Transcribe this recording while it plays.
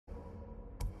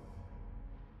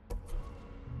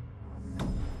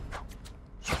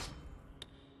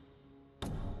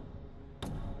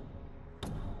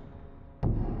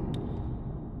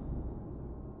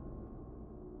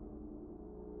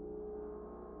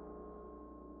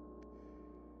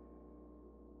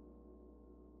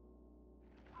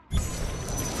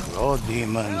four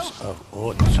demons of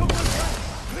Otsuna.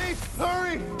 Please,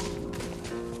 hurry!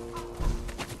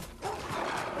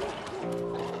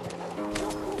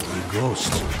 The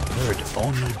ghosts heard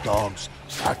only dogs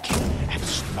barking and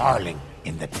snarling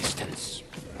in the distance.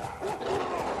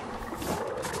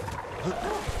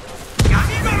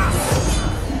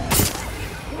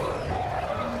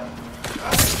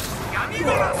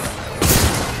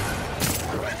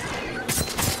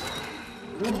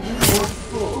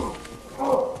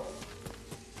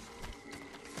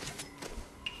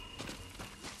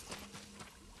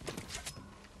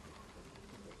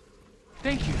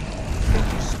 Thank you.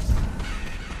 Thank you so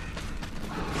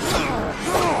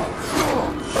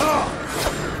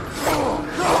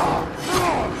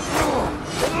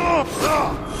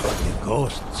The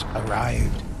ghosts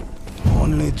arrived,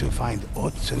 only to find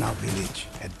Otsuna village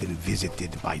had been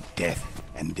visited by death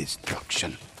and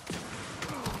destruction.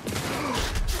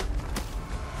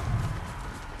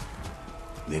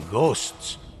 The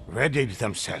ghosts readied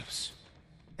themselves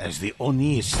as the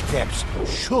Oni's steps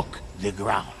shook the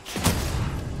ground.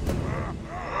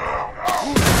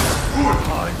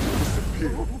 Time to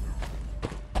disappear.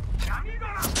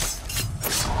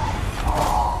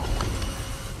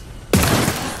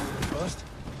 First.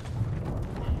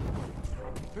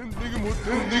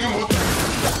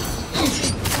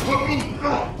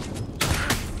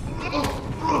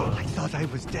 I thought I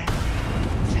was dead.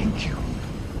 Thank you.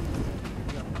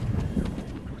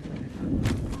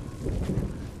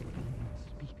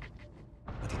 Speak.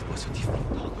 But it was a different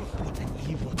dog. What an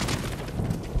evil.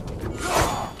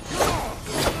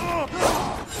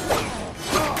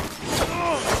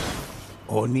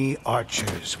 Oni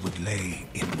archers would lay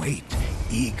in wait,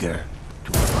 eager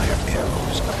to fire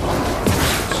arrows upon the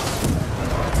ghosts.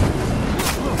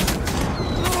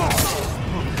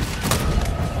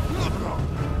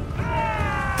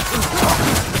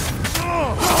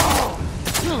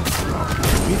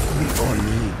 With the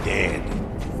Oni dead,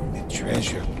 the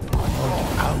treasure called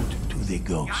out to the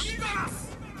ghosts.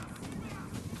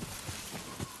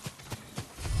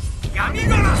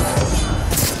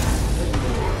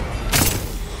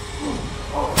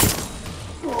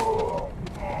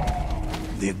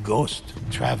 The ghost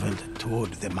traveled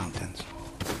toward the mountains,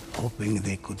 hoping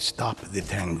they could stop the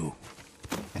Tengu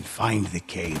and find the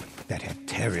cave that had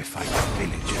terrified the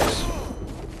villagers.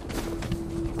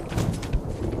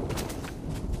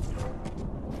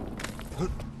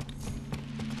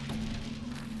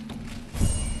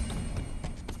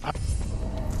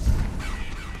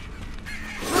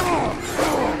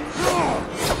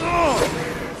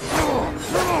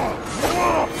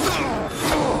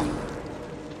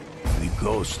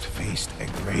 Ghost faced a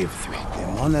grave threat. The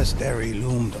monastery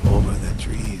loomed over the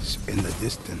trees in the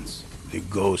distance. The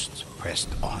ghosts pressed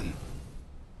on.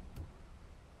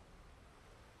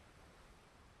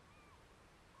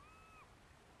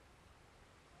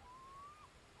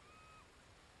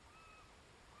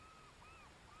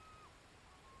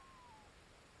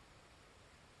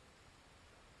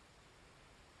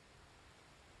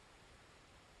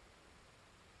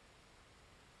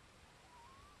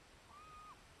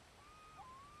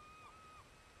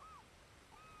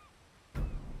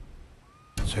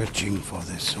 Searching for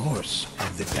the source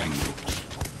of the Tengu.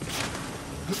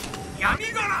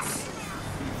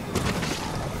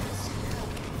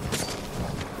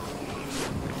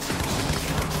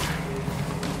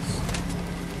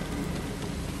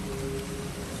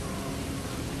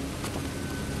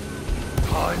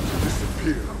 Time to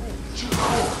disappear.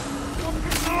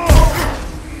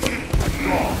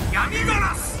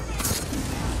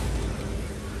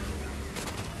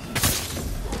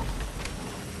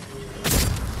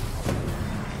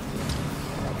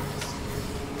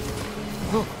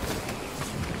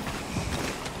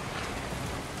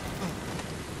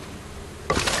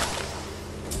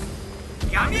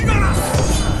 The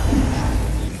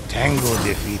Tengu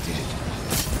defeated.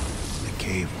 The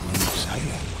cave grew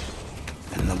silent,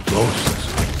 and the ghosts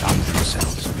found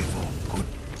themselves before good.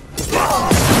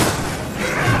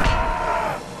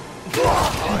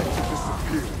 Time to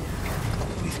disappear.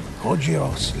 With Kojiro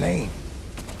slain,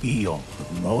 Iyo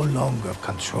could no longer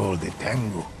control the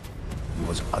Tengu. He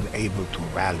was unable to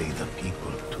rally the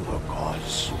people to her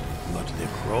cause. But the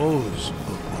crows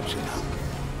of Otsuna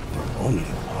were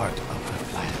only part of her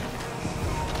plan.